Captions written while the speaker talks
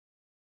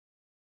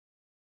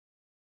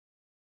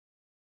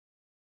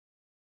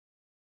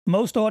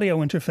Most audio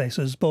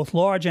interfaces, both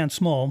large and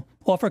small,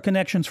 offer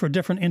connections for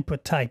different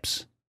input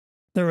types.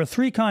 There are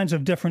three kinds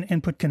of different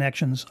input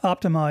connections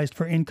optimized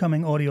for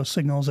incoming audio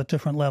signals at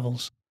different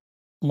levels: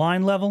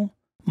 line level,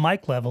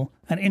 mic level,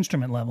 and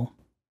instrument level.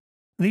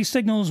 These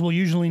signals will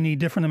usually need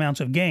different amounts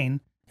of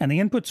gain, and the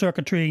input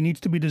circuitry needs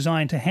to be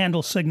designed to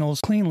handle signals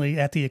cleanly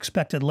at the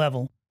expected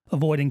level,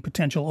 avoiding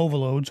potential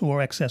overloads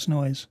or excess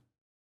noise.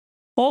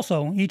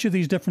 Also, each of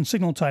these different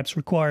signal types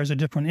requires a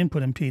different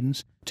input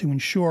impedance to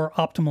ensure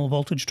optimal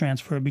voltage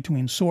transfer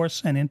between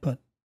source and input.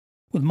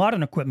 With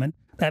modern equipment,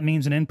 that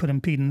means an input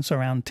impedance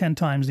around 10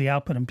 times the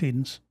output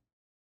impedance.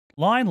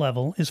 Line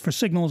level is for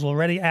signals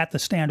already at the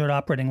standard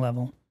operating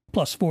level,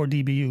 plus 4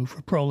 dBu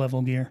for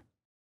pro-level gear.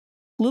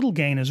 Little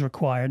gain is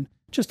required,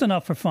 just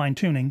enough for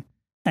fine-tuning,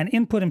 and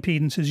input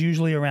impedance is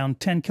usually around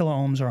 10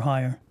 kiloohms or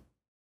higher.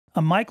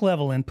 A mic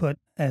level input,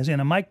 as in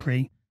a mic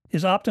pre,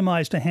 is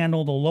optimized to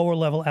handle the lower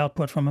level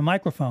output from a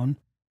microphone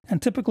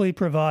and typically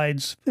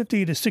provides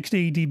 50 to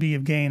 60 dB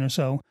of gain or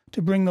so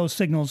to bring those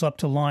signals up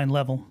to line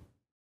level.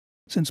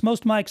 Since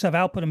most mics have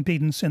output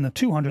impedance in the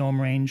 200 ohm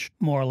range,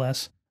 more or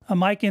less, a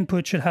mic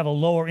input should have a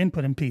lower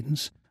input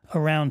impedance,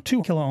 around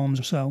 2 kiloohms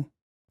or so.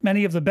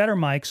 Many of the better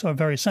mics are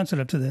very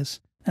sensitive to this,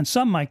 and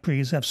some mic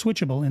pre's have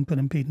switchable input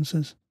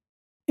impedances.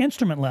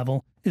 Instrument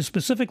level is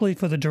specifically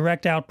for the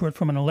direct output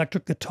from an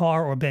electric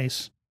guitar or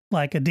bass,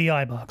 like a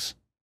DI box.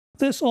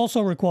 This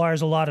also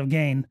requires a lot of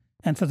gain,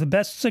 and for the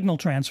best signal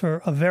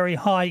transfer, a very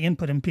high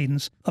input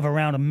impedance of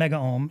around a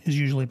megaohm is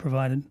usually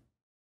provided.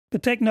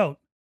 But take note,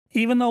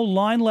 even though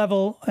line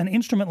level and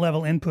instrument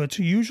level inputs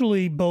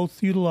usually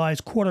both utilize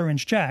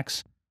quarter-inch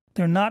jacks,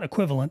 they're not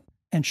equivalent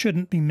and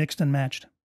shouldn't be mixed and matched.